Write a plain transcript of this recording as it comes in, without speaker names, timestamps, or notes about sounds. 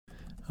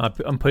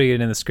I'm putting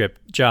it in the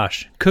script.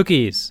 Josh,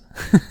 cookies.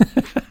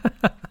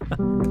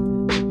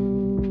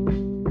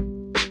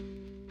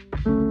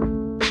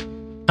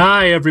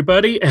 Hi,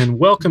 everybody, and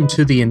welcome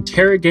to the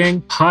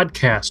Interrogang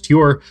podcast,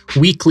 your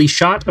weekly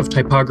shot of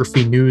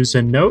typography news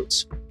and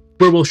notes,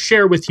 where we'll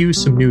share with you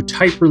some new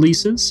type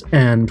releases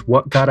and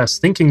what got us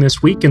thinking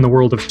this week in the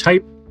world of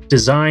type,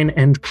 design,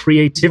 and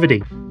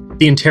creativity.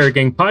 The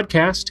Interrogang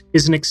podcast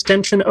is an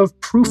extension of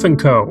Proof &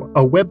 Co.,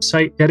 a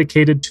website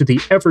dedicated to the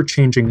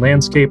ever-changing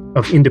landscape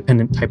of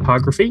independent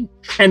typography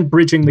and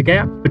bridging the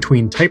gap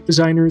between type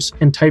designers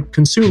and type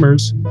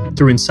consumers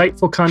through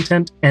insightful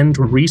content and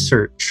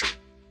research.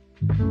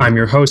 I'm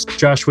your host,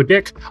 Joshua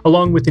Dick,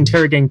 along with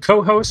Interrogang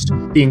co-host,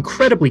 the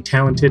incredibly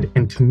talented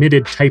and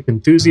committed type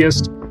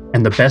enthusiast,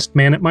 and the best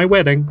man at my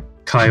wedding,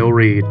 Kyle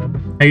Reed.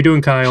 How you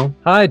doing, Kyle?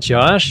 Hi,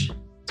 Josh.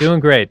 Doing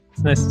great.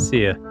 It's nice to see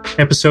you.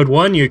 Episode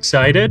 1, you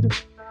excited?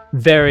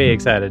 Very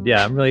excited.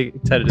 Yeah, I'm really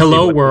excited to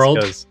Hello, see what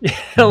world. this goes.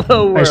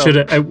 Hello, world. I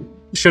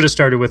should have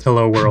started with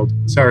Hello, world.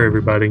 Sorry,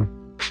 everybody.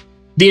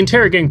 The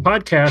Interrogang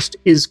podcast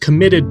is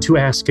committed to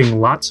asking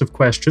lots of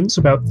questions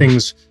about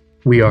things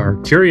we are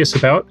curious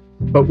about,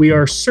 but we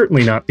are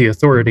certainly not the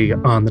authority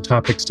on the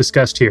topics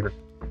discussed here.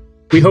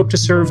 We hope to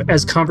serve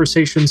as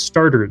conversation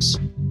starters,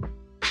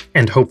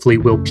 and hopefully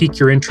will pique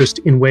your interest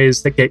in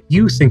ways that get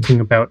you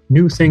thinking about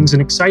new things in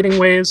exciting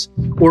ways,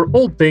 or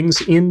old things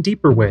in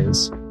deeper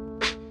ways.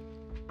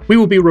 We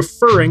will be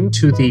referring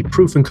to the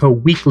Proof & Co.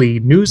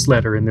 weekly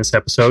newsletter in this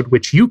episode,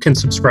 which you can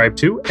subscribe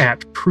to at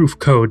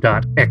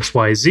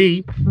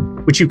proofco.xyz,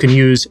 which you can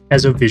use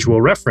as a visual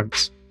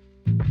reference.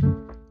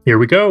 Here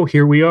we go.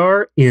 Here we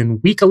are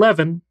in week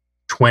 11,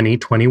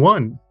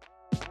 2021.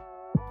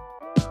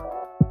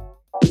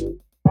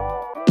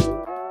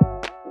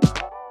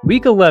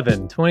 Week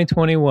 11,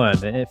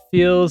 2021, and it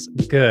feels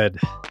good.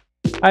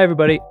 Hi,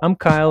 everybody. I'm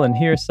Kyle, and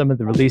here are some of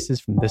the releases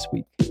from this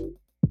week.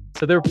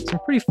 So there were some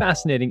pretty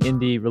fascinating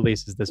indie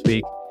releases this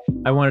week.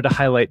 I wanted to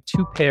highlight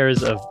two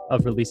pairs of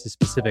releases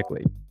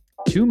specifically.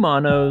 2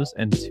 monos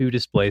and 2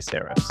 display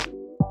serifs.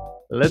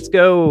 Let's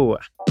go.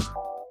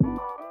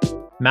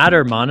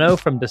 Matter Mono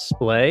from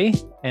Display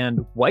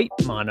and White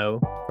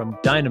Mono from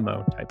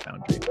Dynamo Type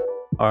Foundry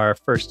are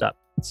first up.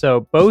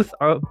 So both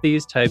of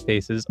these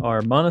typefaces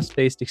are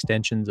monospaced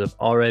extensions of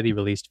already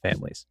released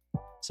families,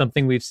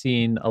 something we've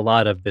seen a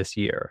lot of this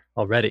year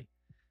already.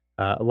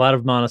 A lot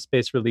of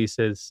monospace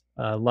releases,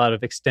 a lot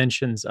of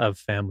extensions of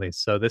families.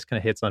 So this kind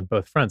of hits on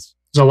both fronts.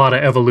 There's a lot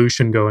of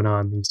evolution going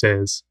on these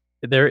days.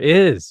 There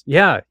is.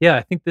 Yeah.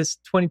 I think this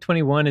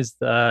 2021 is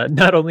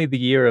not only the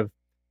year of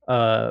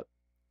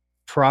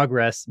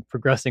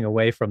progressing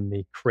away from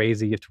the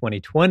crazy of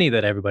 2020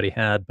 that everybody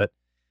had, but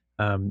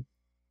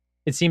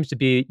it seems to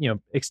be,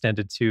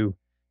 extended to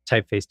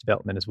typeface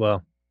development as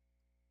well.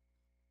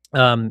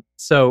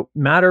 So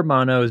Matter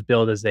Mono is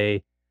billed as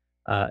a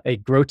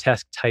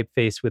grotesque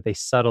typeface with a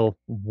subtle,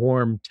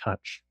 warm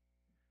touch.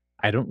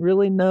 I don't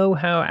really know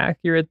how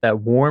accurate that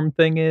warm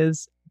thing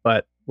is,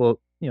 but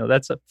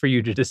that's up for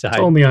you to decide. It's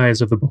all in the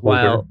eyes of the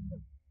beholder.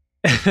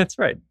 That's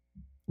right.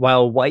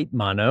 While White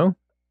Mono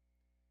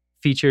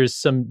features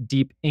some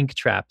deep ink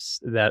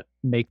traps that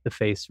make the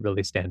face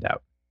really stand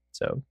out.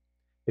 So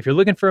if you're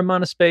looking for a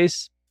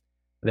monospace,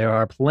 there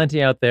are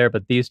plenty out there,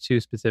 but these two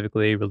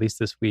specifically released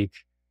this week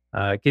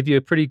give you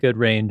a pretty good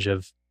range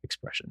of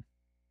expression.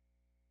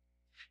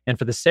 And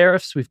for the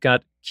serifs, we've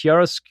got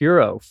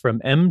Chiaroscuro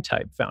from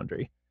M-Type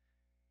Foundry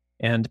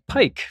and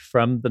Pike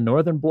from the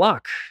Northern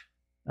Block.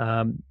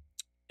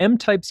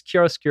 M-Type's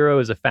Chiaroscuro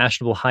is a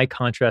fashionable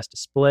high-contrast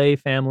display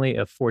family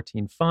of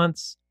 14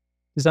 fonts,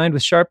 designed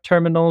with sharp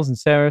terminals and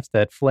serifs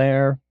that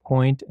flare,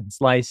 point, and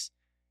slice.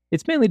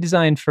 It's mainly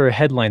designed for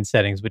headline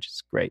settings, which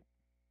is great.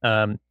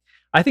 I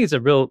think it's a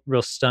real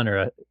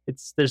stunner.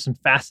 There's some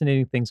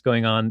fascinating things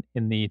going on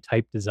in the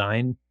type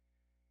design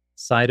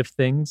side of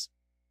things.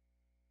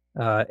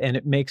 And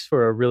it makes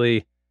for a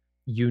really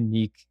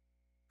unique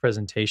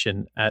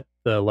presentation at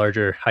the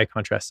larger high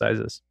contrast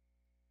sizes.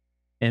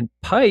 And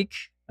Pike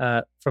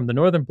from the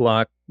Northern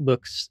Block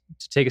looks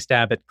to take a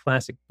stab at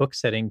classic book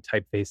setting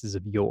typefaces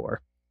of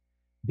yore,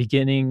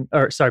 being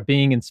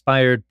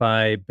inspired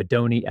by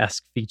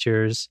Bodoni-esque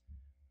features,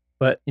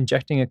 but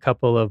injecting a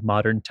couple of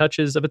modern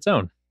touches of its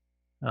own.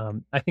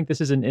 I think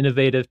this is an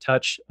innovative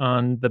touch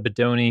on the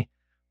Bodoni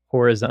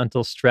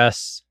horizontal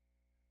stress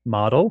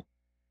model.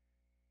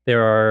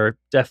 There are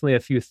definitely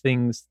a few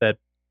things that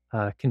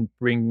can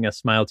bring a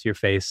smile to your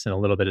face and a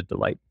little bit of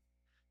delight.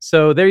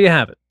 So there you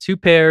have it. 2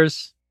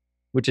 pairs,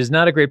 which is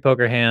not a great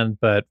poker hand,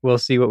 but we'll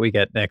see what we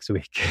get next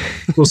week.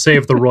 We'll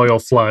save the royal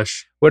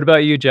flush. What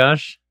about you,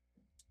 Josh?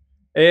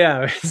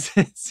 Yeah,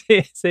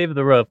 save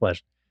the royal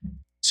flush.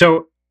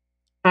 So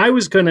I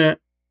was planning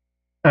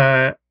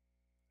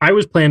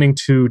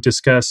to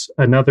discuss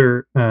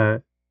another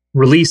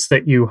release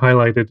that you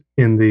highlighted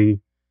in the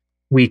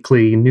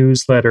weekly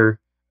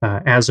newsletter,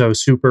 Azo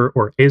Super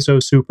or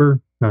Azo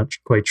Super, not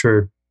quite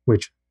sure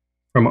which,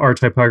 from R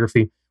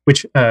Typography,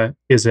 which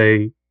is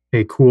a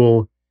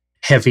cool,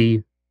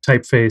 heavy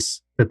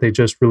typeface that they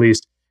just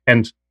released.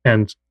 And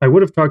and I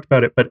would have talked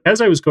about it, but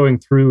as I was going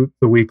through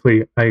the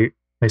weekly, I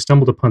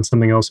stumbled upon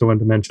something else I wanted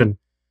to mention,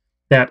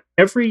 that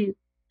every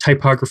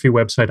typography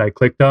website I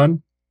clicked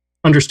on,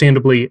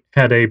 understandably,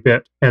 had a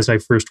bit as I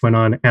first went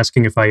on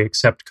asking if I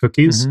accept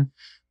cookies. Mm-hmm.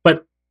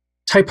 But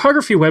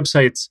typography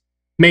websites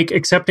make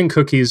accepting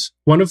cookies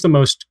one of the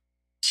most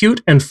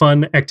cute and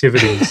fun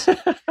activities.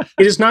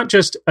 It is not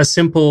just a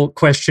simple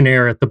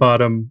questionnaire at the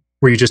bottom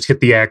where you just hit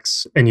the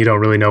X and you don't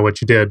really know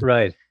what you did.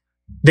 Right.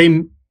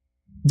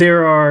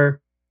 There are,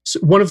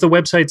 one of the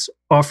websites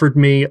offered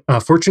me a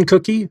fortune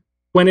cookie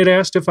when it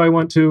asked if I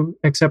want to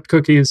accept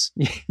cookies.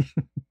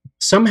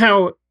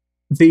 Somehow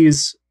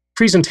these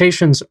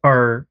presentations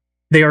are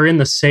in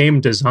the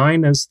same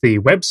design as the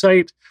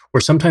website,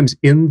 or sometimes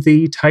in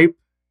the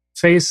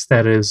typeface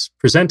that is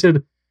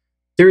presented.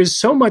 There is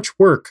so much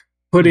work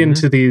put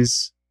into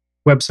these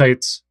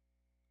websites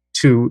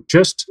to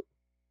just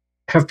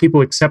have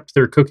people accept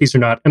their cookies or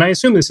not. And I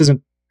assume this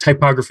isn't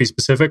typography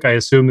specific. I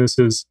assume this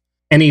is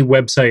any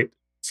website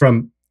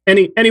from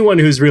anyone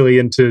who's really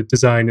into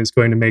design is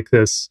going to make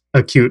this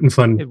a cute and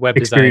fun Web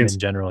experience design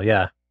in general,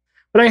 yeah.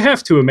 But I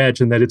have to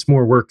imagine that it's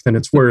more work than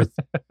it's worth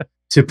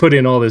to put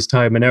in all this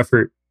time and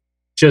effort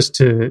just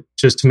to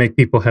make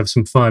people have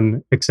some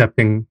fun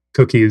accepting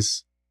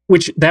cookies.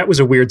 Which, that was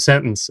a weird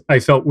sentence. I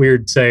felt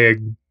weird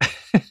saying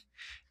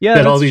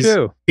that all these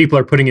true. people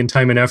are putting in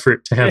time and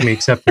effort to have me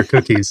accept their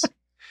cookies.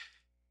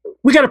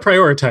 We got to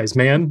prioritize,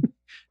 man.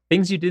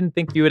 Things you didn't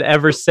think you would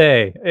ever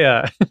say.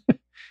 Yeah.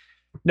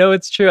 No,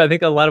 it's true. I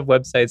think a lot of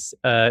websites,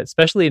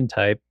 especially in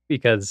type,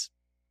 because,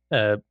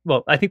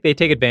 I think they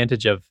take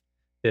advantage of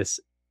this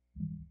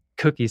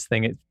cookies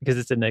thing because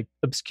it's an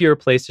obscure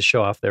place to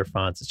show off their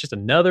fonts. It's just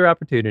another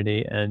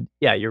opportunity. And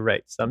yeah, you're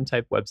right. Some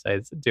type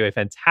websites do a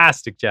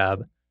fantastic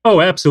job. Oh,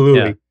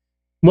 absolutely. Yeah.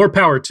 More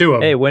power to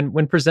them. Hey,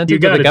 when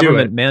presented with a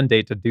government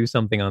mandate to do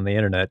something on the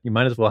internet, you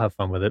might as well have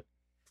fun with it.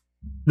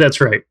 That's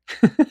right.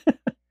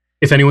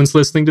 If anyone's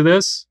listening to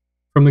this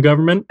from the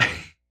government,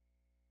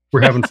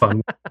 we're having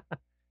fun.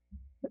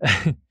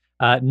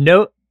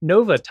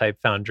 Nova Type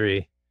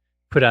Foundry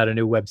put out a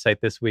new website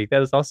this week.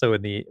 That is also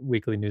in the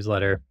weekly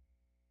newsletter.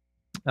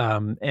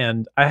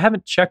 And I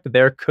haven't checked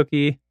their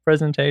cookie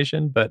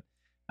presentation, but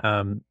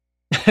I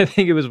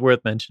think it was worth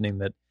mentioning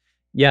that,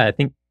 yeah, I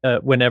think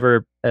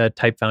whenever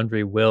Type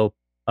Foundry will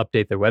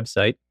update their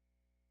website,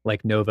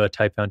 like Nova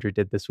Type Foundry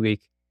did this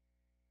week,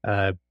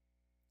 I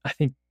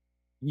think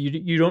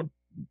you don't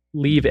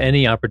leave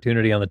any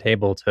opportunity on the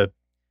table to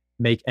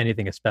make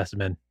anything a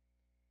specimen.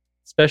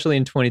 Especially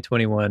in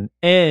 2021,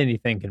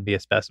 anything can be a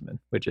specimen,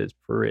 which is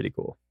pretty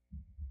cool.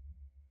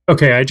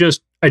 Okay, I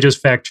just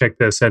fact checked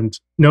this, and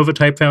Nova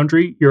Type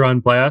Foundry, you're on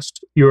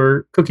blast.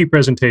 Your cookie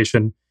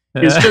presentation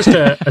is just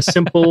a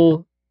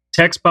simple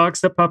text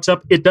box that pops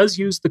up. It does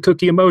use the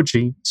cookie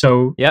emoji,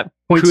 so yep,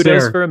 points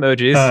kudos there. For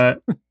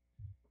emojis.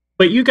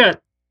 But you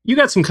got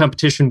some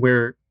competition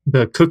where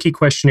the cookie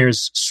questionnaire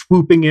is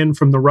swooping in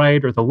from the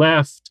right or the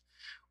left,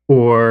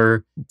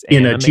 or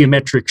in a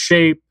geometric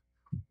shape,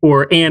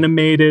 or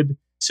animated.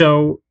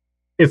 So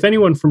if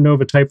anyone from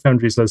Nova Type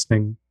Foundry is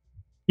listening,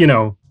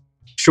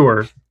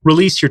 sure,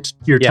 release your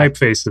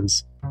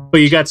typefaces, but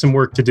you got some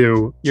work to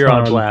do. You're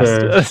on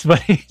blast. That's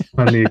funny.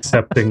 On the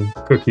accepting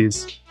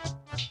cookies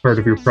part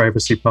of your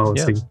privacy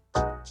policy.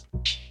 Yeah.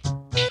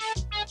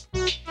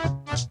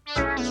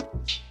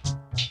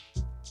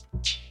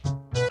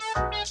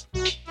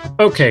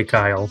 Okay,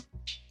 Kyle,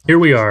 here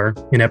we are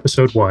in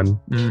episode 1.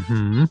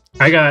 Mm-hmm.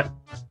 I got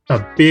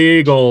a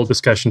big old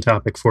discussion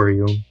topic for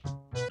you.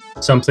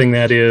 Something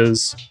that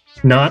is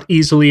not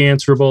easily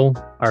answerable.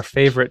 Our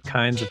favorite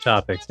kinds of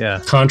topics, yeah.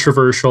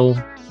 Controversial.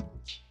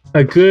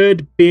 A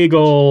good, big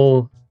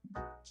old,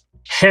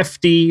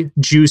 hefty,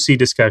 juicy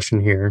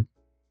discussion here.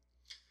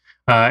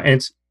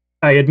 And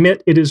I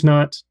admit it is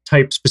not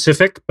type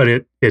specific, but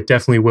it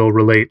definitely will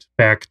relate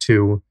back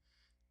to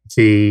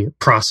the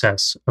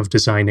process of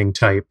designing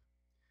type.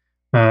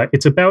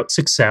 It's about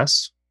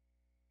success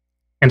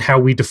and how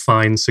we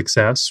define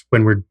success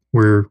when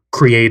we're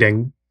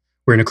creating.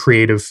 We're in a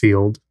creative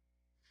field.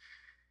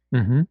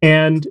 Mm-hmm.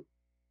 And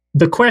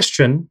the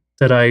question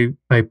that I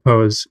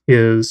pose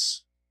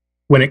is,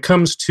 when it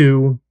comes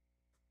to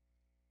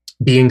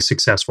being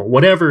successful,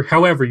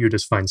 however you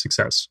define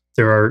success,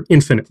 there are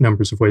infinite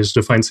numbers of ways to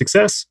define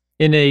success.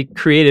 In a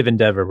creative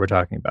endeavor, we're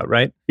talking about,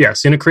 right?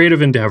 Yes, in a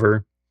creative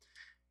endeavor.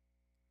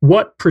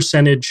 What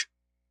percentage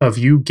of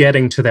you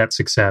getting to that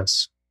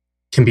success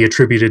can be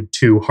attributed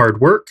to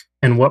hard work,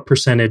 and what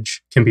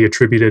percentage can be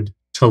attributed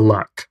to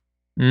luck?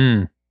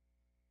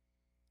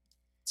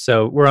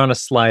 So we're on a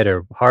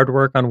slider. Hard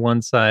work on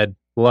one side,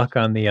 luck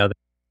on the other.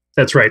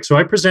 That's right. So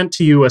I present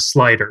to you a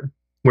slider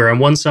where on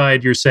one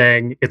side you're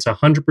saying it's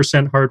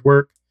 100% hard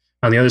work.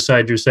 On the other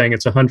side, you're saying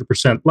it's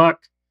 100%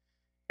 luck,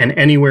 and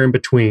anywhere in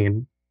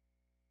between.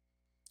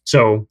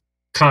 So,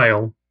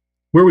 Kyle,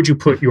 where would you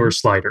put your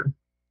slider?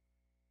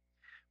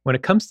 When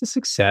it comes to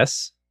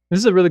success, this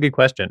is a really good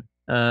question.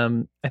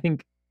 I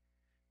think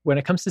when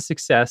it comes to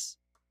success,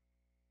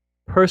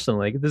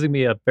 personally, this is going to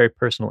be a very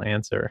personal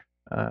answer.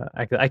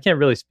 I can't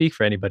really speak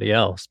for anybody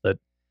else, but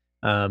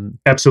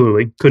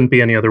Absolutely. Couldn't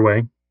be any other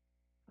way.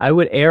 I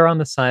would err on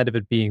the side of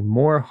it being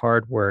more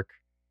hard work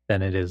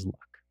than it is luck.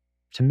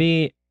 To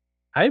me,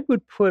 I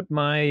would put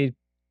my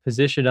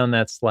position on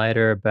that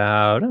slider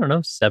about, I don't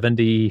know,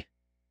 70,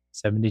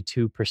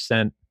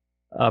 72%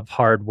 of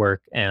hard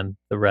work and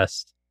the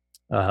rest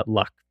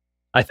luck.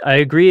 I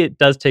agree it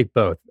does take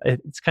both.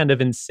 It's kind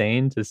of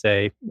insane to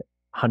say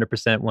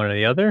 100% one or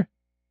the other.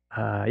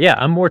 Yeah,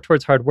 I'm more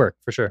towards hard work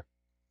for sure.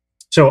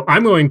 So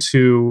I'm going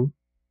to,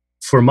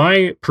 for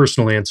my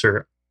personal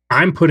answer,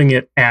 I'm putting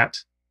it at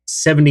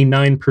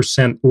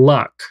 79%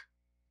 luck,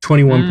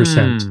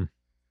 21%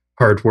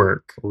 hard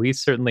work. We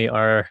certainly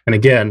are. And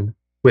again,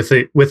 with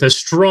a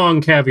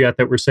strong caveat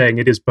that we're saying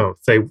it is both.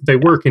 They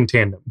work in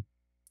tandem.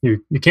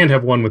 You can't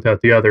have one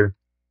without the other.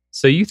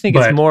 So you think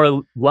it's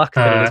more luck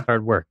than it is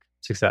hard work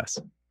success?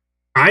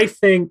 I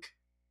think.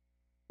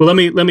 Well,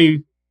 let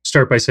me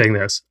start by saying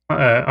this.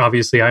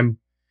 Obviously, I'm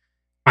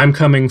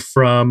coming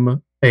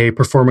from a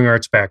performing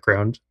arts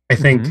background. I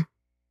think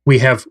we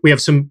have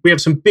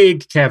some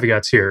big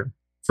caveats here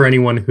for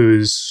anyone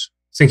who's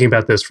thinking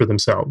about this for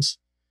themselves.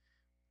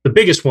 The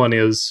biggest one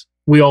is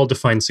we all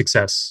define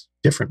success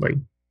differently.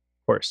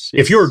 Of course.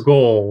 Yes. If your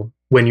goal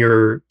when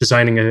you're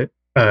designing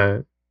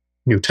a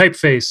new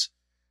typeface,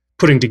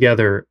 putting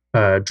together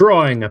a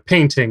drawing, a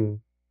painting,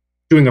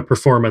 doing a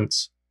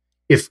performance,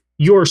 if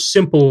your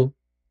simple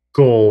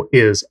goal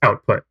is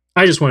output,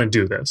 I just want to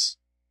do this.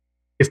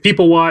 If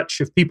people watch,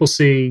 if people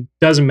see,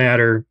 doesn't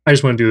matter, I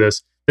just want to do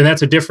this, then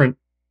that's a different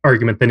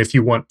argument than if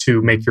you want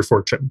to make your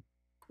fortune,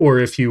 or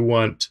if you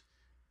want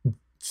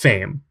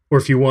fame, or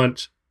if you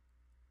want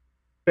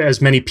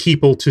as many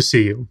people to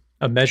see you.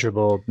 A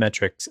measurable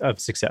metrics of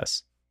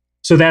success.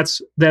 So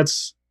that's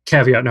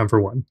caveat number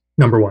one.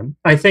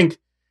 I think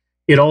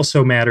it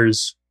also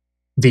matters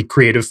the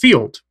creative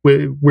field.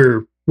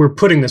 We're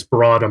putting this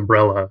broad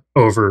umbrella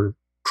over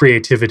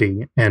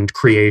creativity and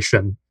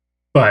creation.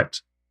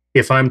 But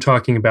if I'm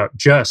talking about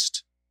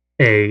just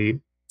a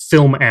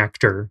film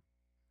actor,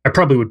 I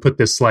probably would put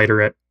this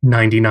slider at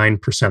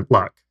 99%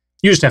 luck.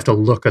 You just have to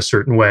look a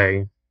certain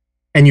way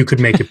and you could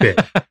make it big.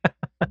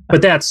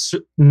 But that's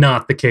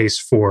not the case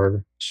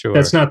for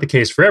That's not the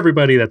case for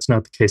everybody. That's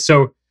not the case.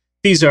 So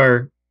this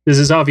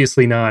is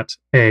obviously not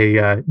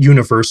a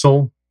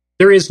universal.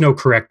 There is no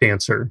correct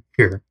answer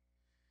here.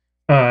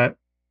 But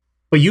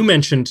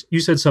you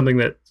said something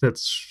that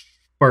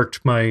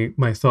sparked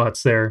my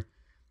thoughts there.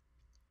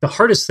 The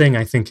hardest thing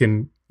I think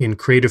in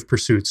creative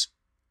pursuits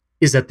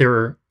is that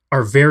there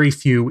are very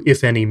few,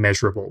 if any,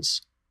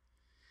 measurables.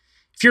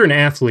 If you're an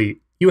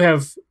athlete, you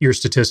have your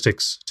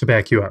statistics to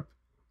back you up.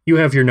 You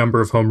have your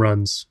number of home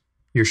runs,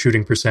 your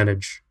shooting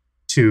percentage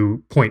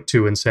to point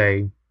to and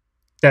say,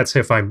 that's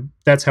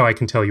how I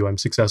can tell you I'm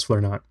successful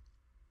or not.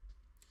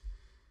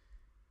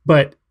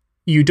 But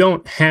you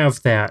don't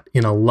have that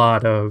in a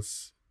lot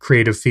of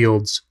creative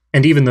fields,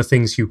 and even the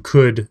things you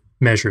could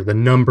measure, the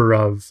number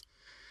of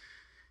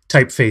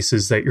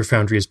typefaces that your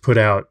foundry has put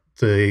out,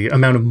 the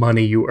amount of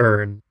money you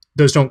earn,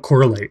 those don't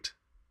correlate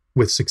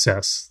with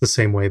success the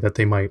same way that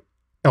they might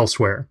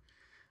elsewhere.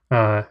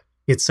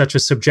 It's such a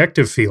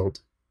subjective field.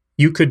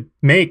 You could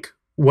make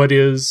what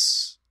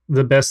is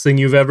the best thing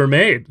you've ever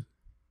made,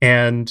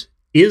 and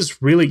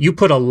is really, you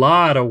put a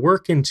lot of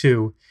work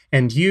into,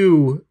 and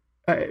you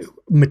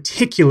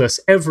meticulous,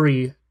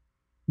 every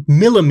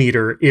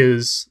millimeter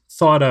is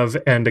thought of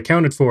and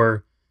accounted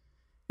for,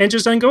 and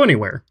just doesn't go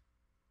anywhere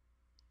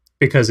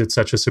because it's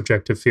such a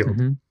subjective field.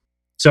 Mm-hmm.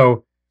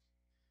 So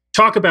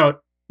talk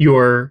about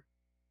your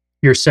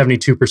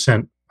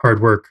 72%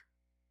 hard work.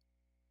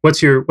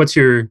 What's your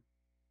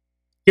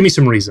give me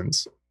some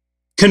reasons.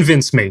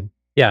 Convince me.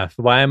 Yeah.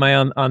 Why am I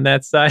on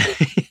that side?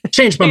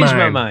 Change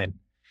my mind.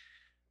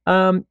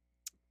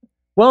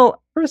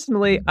 Well,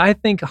 personally, I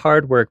think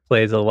hard work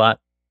plays a lot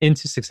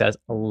into success,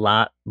 a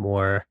lot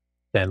more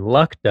than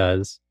luck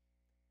does.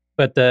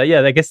 But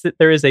yeah, I guess that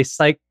there is a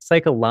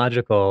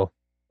psychological,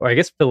 or I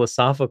guess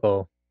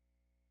philosophical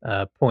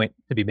point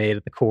to be made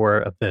at the core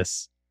of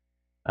this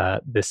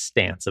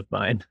stance of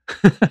mine.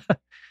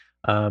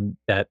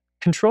 That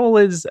control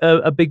is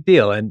a big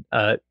deal, and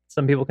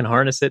some people can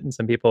harness it, and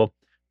some people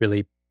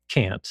really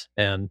can't.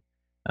 And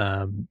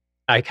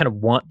I kind of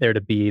want there to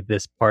be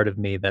this part of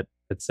me that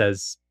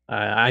says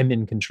I'm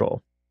in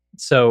control.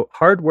 So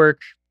hard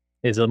work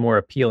is a more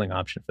appealing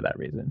option for that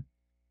reason.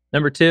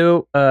 Number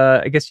two,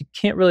 I guess you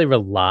can't really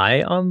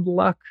rely on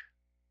luck.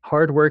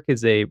 Hard work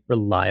is a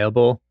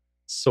reliable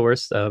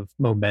source of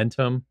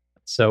momentum.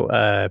 So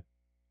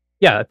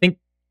yeah, I think,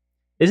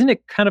 isn't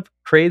it kind of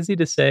crazy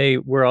to say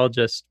we're all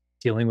just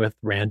dealing with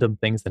random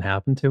things that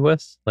happen to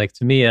us? Like,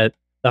 to me,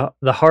 the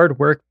hard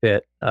work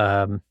bit,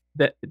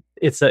 that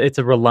it's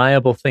a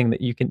reliable thing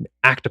that you can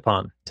act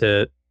upon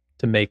to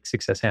make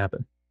success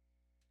happen.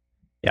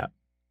 Yeah.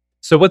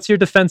 So what's your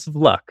defense of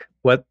luck?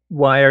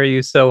 Why are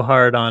you so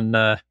hard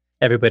on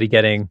everybody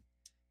getting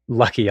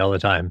lucky all the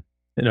time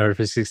in order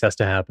for success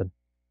to happen?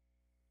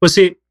 Well,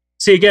 see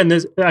again,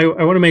 this, I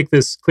want to make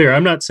this clear.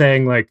 I'm not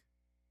saying like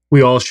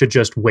we all should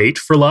just wait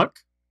for luck.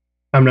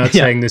 I'm not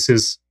saying this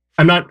is,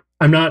 I'm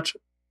not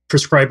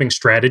prescribing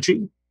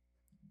strategy.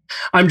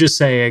 I'm just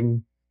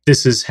saying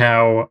this is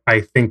how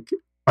I think,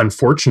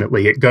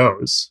 unfortunately, it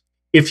goes.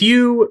 If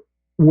you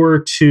were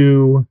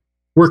to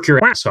work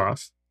your ass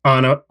off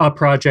on a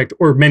project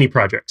or many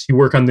projects, you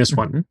work on this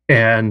one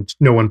and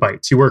no one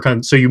bites.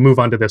 So you move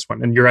on to this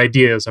one. And your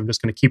idea is, I'm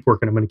just going to keep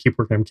working. I'm going to keep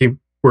working. I'm keep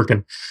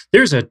working.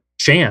 There's a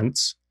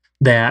chance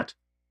that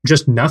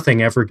just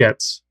nothing ever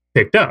gets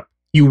picked up.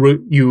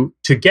 You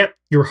to get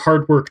your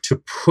hard work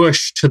to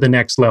push to the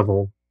next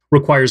level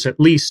requires at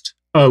least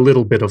a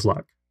little bit of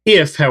luck.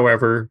 If,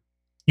 however,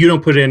 you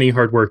don't put any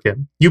hard work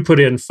in, you put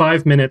in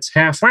 5 minutes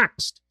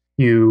half-assed,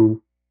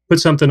 you put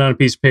something on a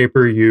piece of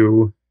paper,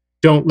 you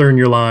don't learn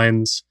your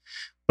lines,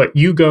 but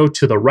you go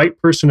to the right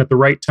person at the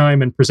right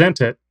time and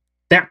present it,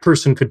 that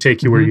person could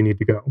take you where you need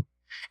to go.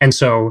 And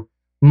so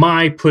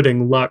my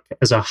putting luck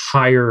as a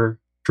higher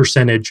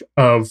percentage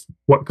of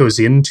what goes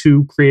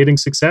into creating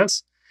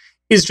success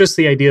is just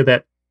the idea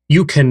that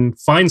you can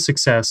find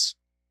success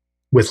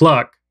with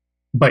luck,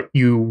 but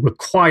you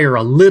require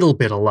a little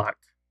bit of luck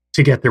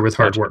to get there with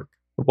hard work.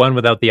 One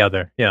without the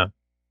other, yeah.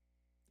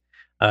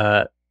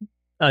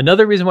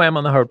 Another reason why I'm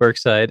on the hard work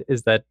side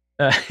is that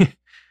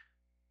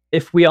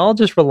if we all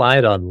just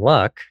relied on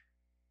luck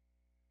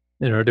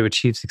in order to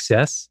achieve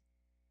success,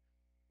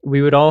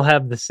 we would all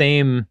have the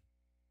same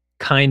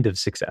kind of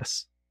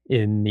success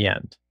in the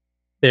end.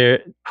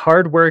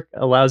 Hard work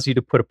allows you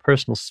to put a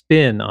personal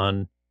spin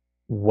on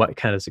what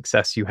kind of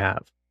success you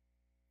have.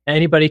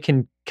 Anybody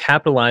can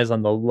capitalize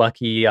on the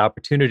lucky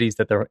opportunities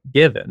that they're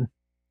given,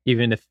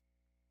 even if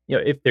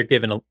they're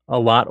given a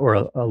lot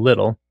or a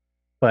little.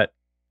 But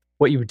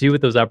what you do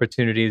with those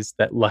opportunities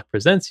that luck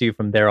presents you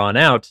from there on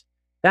out,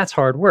 that's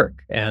hard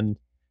work. And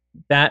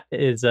that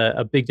is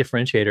a big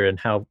differentiator in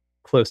how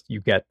close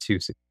you get to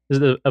success.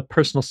 There's a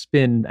personal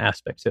spin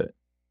aspect to it.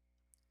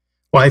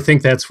 Well, I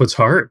think that's what's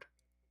hard.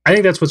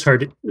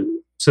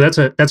 So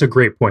that's a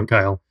great point,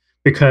 Kyle,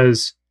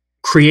 because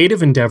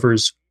creative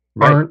endeavors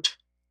aren't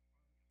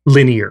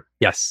linear.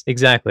 Yes,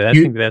 exactly.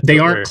 They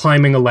aren't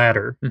climbing a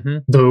ladder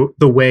the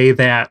way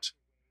that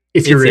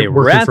if you're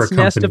working for a company. It's a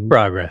rat's nest of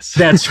progress.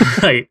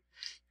 That's right.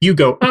 You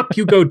go up,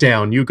 you go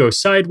down, you go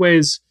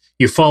sideways,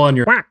 you fall on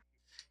your back.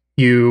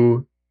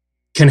 You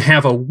can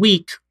have a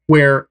week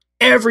where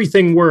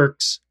everything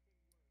works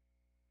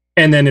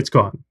and then it's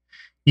gone.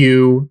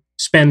 You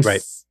spend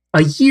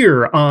a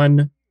year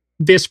on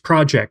this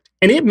project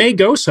and it may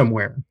go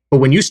somewhere. But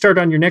when you start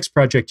on your next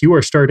project, you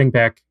are starting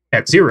back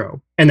at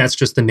zero. And that's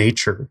just the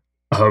nature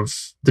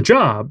of the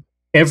job.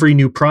 Every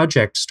new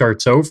project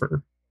starts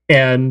over.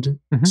 And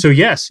so,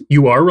 yes,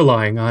 you're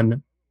relying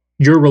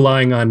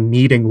on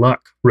needing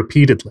luck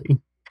repeatedly.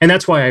 And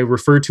that's why I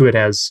refer to it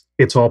as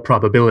it's all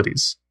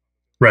probabilities,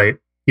 right?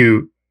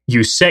 You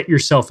set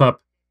yourself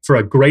up for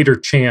a greater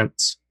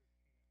chance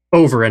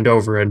over and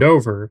over and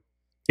over.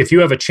 If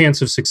you have a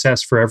chance of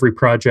success for every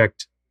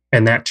project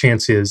and that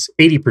chance is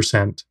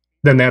 80%,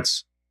 then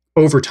that's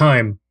over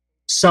time,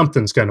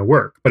 something's going to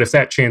work. But if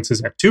that chance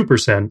is at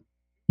 2%,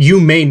 you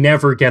may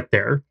never get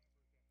there.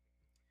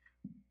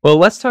 Well,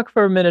 let's talk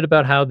for a minute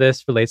about how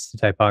this relates to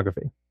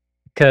typography.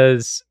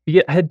 Because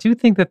I do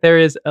think that there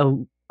is a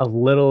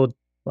little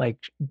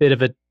bit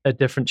of a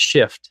different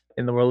shift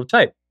in the world of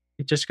type,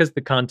 just because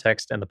the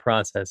context and the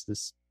process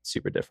is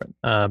super different.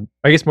 I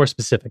guess more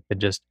specific than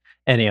just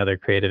any other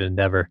creative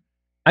endeavor.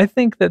 I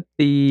think that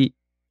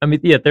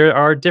there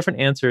are different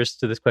answers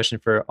to this question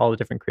for all the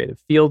different creative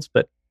fields,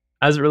 but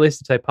as it relates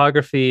to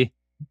typography,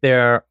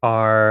 there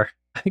are,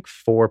 I think,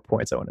 4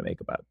 points I want to make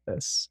about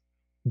this.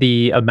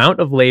 The amount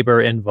of labor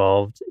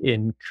involved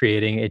in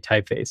creating a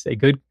typeface, a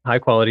good,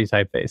 high-quality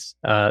typeface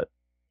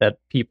that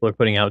people are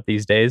putting out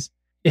these days,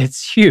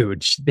 it's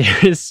huge.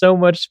 There is so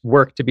much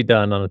work to be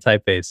done on a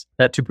typeface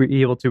that to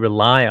be able to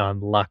rely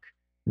on luck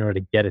in order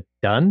to get it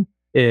done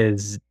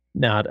is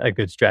not a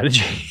good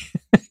strategy.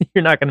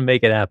 You're not going to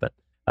make it happen.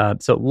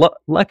 So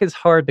luck is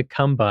hard to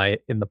come by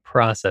in the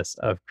process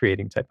of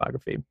creating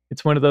typography.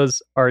 It's one of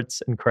those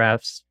arts and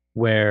crafts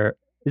where,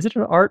 is it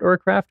an art or a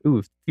craft?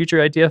 Ooh,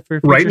 future idea for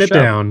future writing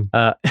show.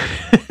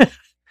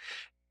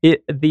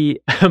 It down.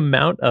 The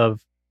amount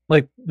of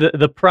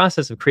the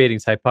process of creating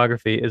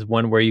typography is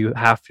one where you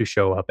have to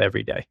show up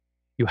every day.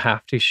 You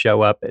have to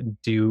show up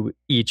and do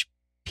each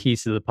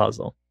piece of the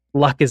puzzle.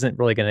 Luck isn't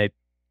really going to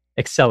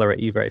accelerate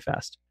you very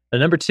fast. And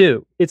number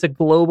 2, it's a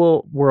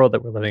global world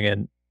that we're living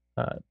in.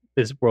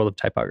 This world of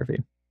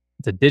typography.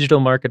 It's a digital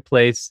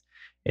marketplace.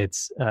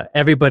 It's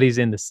everybody's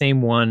in the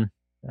same one.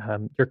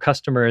 Your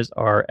customers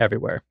are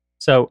everywhere.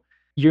 So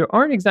you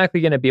aren't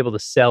exactly going to be able to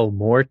sell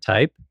more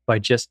type by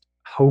just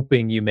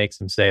hoping you make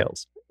some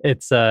sales.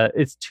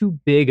 It's too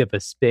big of a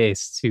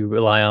space to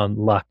rely on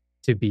luck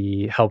to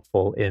be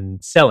helpful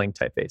in selling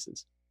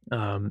typefaces.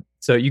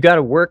 So you got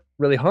to work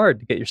really hard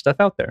to get your stuff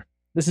out there.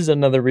 This is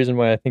another reason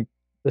why I think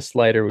the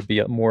slider would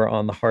be more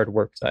on the hard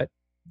work side,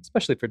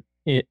 especially for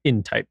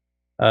in type.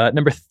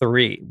 Number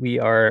 3, we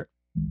are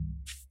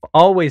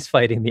always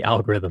fighting the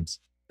algorithms.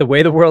 The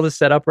way the world is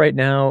set up right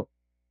now,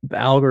 the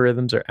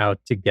algorithms are out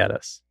to get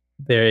us.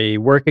 They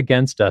work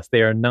against us.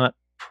 They are not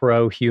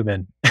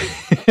pro-human.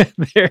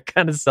 They're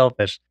kind of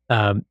selfish.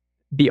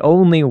 The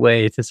only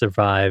way to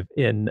survive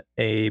in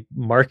a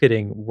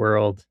marketing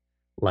world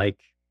like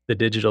the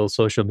digital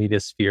social media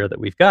sphere that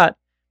we've got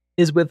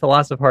is with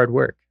lots of hard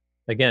work.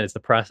 Again, it's the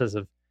process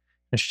of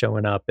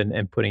showing up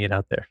and putting it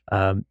out there.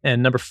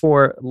 And number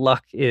 4,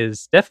 luck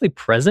is definitely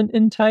present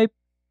in type.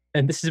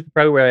 And this is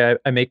probably where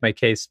I make my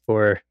case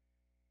for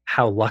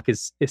how luck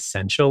is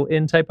essential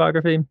in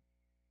typography.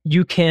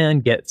 You can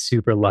get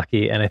super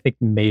lucky, and I think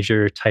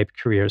major type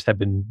careers have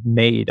been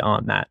made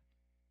on that.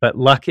 But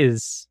luck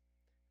is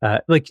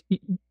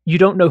you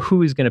don't know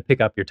who is going to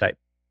pick up your type,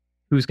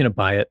 who's going to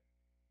buy it,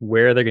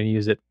 where they're going to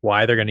use it,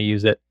 why they're going to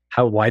use it,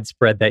 how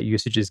widespread that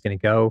usage is going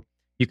to go.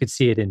 You could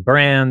see it in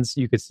brands,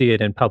 you could see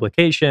it in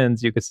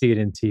publications, you could see it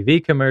in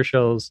TV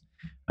commercials.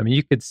 I mean,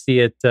 you could see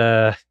it,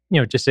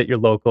 just at your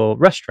local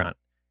restaurant.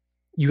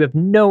 You have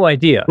no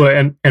idea.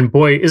 Well, and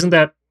boy, isn't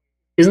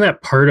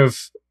that part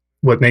of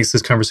what makes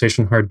this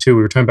conversation hard too?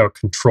 We were talking about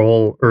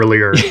control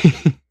earlier.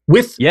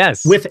 With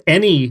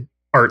any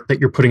art that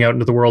you're putting out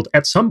into the world,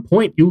 at some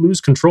point you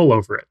lose control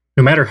over it.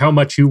 No matter how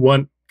much you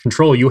want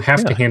control, you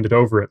have to hand it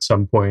over at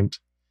some point.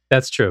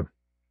 That's true.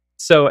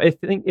 So I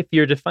think if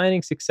you're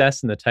defining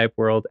success in the type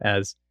world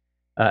as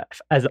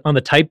on the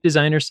type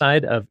designer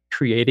side of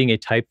creating a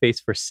typeface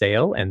for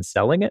sale and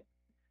selling it,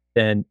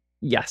 then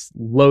yes,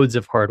 loads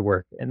of hard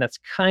work. And that's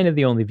kind of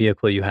the only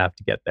vehicle you have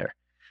to get there.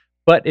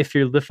 But if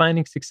you're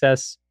defining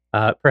success,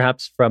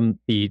 perhaps from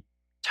the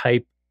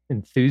type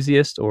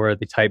enthusiast or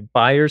the type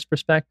buyer's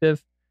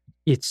perspective,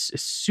 it's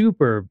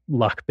super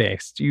luck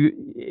based.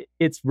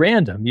 It's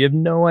random. You have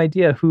no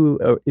idea who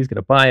is going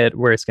to buy it,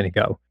 where it's going to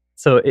go.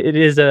 So it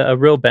is a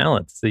real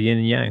balance, the yin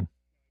and yang.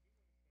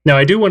 Now,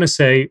 I do want to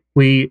say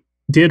we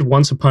did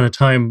once upon a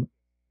time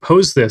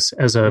pose this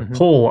as a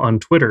poll on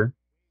Twitter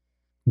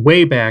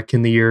way back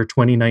in the year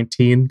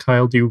 2019.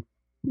 Kyle, do you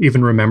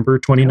even remember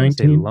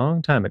 2019? A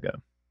long time ago.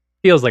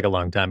 Feels like a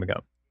long time ago.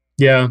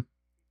 Yeah,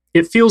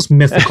 it feels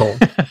mythical.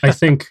 I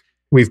think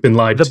we've been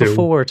lied to. The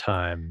before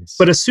times.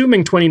 But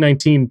assuming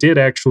 2019 did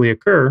actually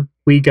occur,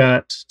 we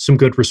got some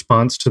good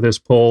response to this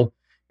poll,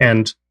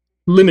 and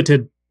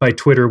limited by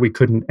Twitter, we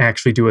couldn't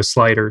actually do a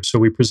slider. So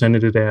we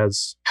presented it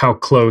as, how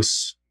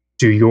close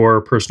do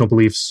your personal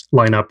beliefs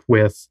line up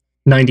with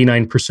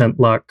 99%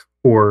 luck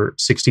or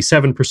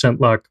 67%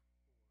 luck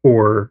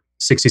or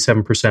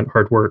 67%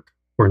 hard work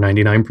or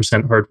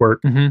 99% hard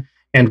work?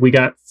 And we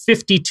got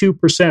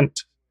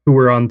 52% who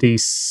were on the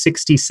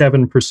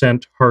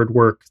 67% hard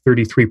work,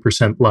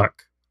 33%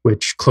 luck,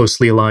 which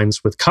closely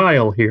aligns with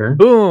Kyle here.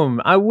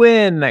 Boom, I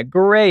win.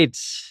 Great.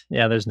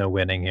 Yeah, there's no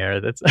winning here.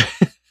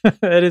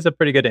 That is a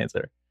pretty good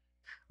answer.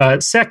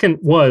 Second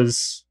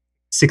was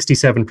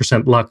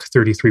 67% luck,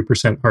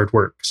 33% hard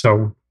work.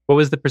 So, what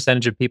was the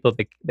percentage of people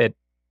that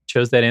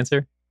chose that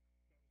answer?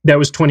 That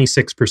was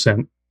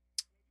 26%.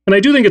 And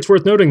I do think it's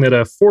worth noting that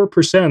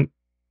 4%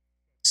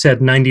 said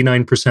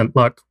 99%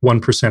 luck,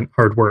 1%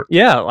 hard work.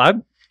 Yeah,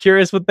 I'm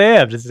curious what they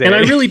have to say. And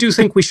I really do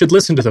think we should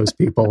listen to those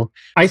people.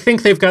 I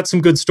think they've got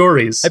some good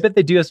stories. I bet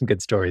they do have some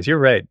good stories. You're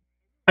right.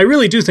 I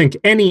really do think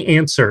any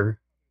answer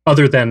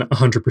other than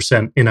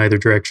 100% in either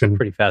direction,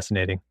 pretty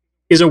fascinating,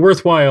 is a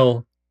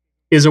worthwhile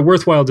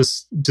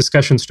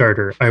discussion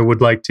starter. I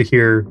would like to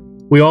hear.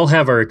 We all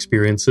have our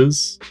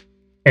experiences,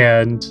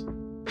 and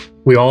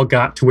we all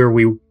got to where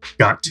we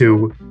got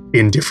to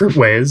in different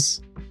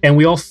ways, and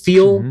we all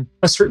feel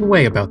a certain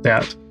way about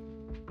that.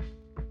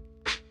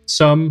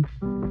 Some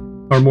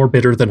are more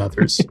bitter than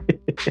others.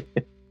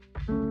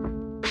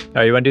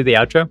 Oh, you want to do the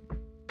outro?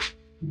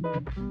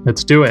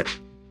 Let's do it.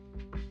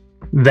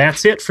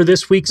 That's it for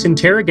this week's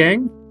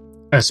Interrogang.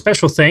 A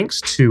special thanks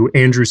to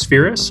Andrew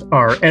Spheris,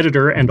 our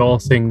editor and all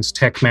things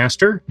tech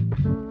master.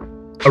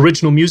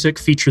 Original music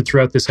featured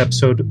throughout this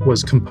episode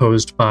was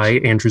composed by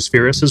Andrew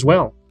Spheris as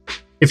well.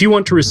 If you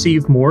want to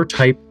receive more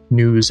type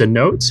news and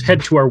notes,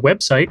 head to our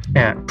website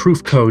at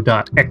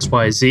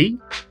proofco.xyz,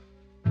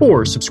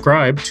 or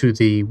subscribe to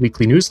the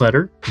weekly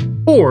newsletter,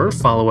 or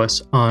follow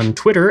us on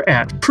Twitter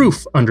at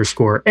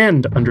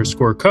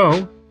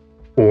proof_and_co,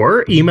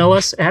 or email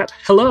us at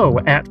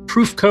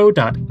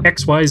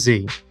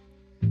hello@proofco.xyz.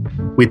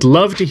 We'd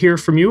love to hear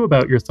from you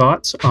about your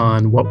thoughts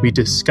on what we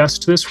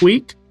discussed this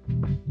week,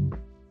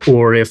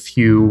 or if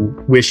you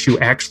wish you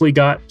actually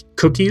got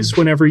cookies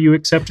whenever you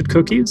accepted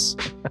cookies,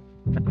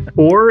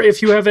 or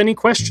if you have any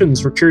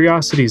questions or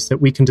curiosities that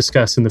we can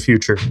discuss in the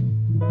future.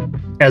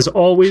 As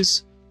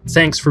always,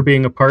 thanks for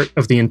being a part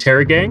of the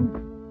Interrogang.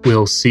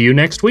 We'll see you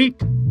next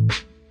week.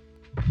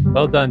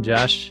 Well done,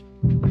 Josh.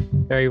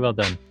 Very well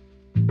done.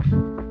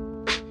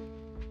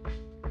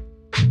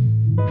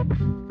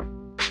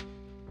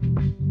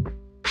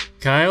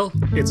 Kyle,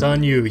 it's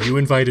on you. You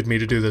invited me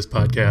to do this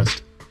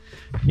podcast.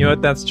 You know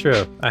what? That's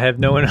true. I have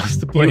no one else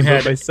to blame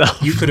but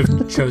myself. You could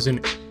have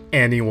chosen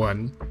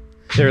anyone.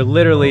 There are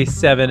literally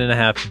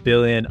 7.5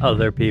 billion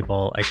other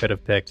people I could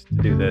have picked to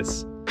do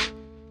this.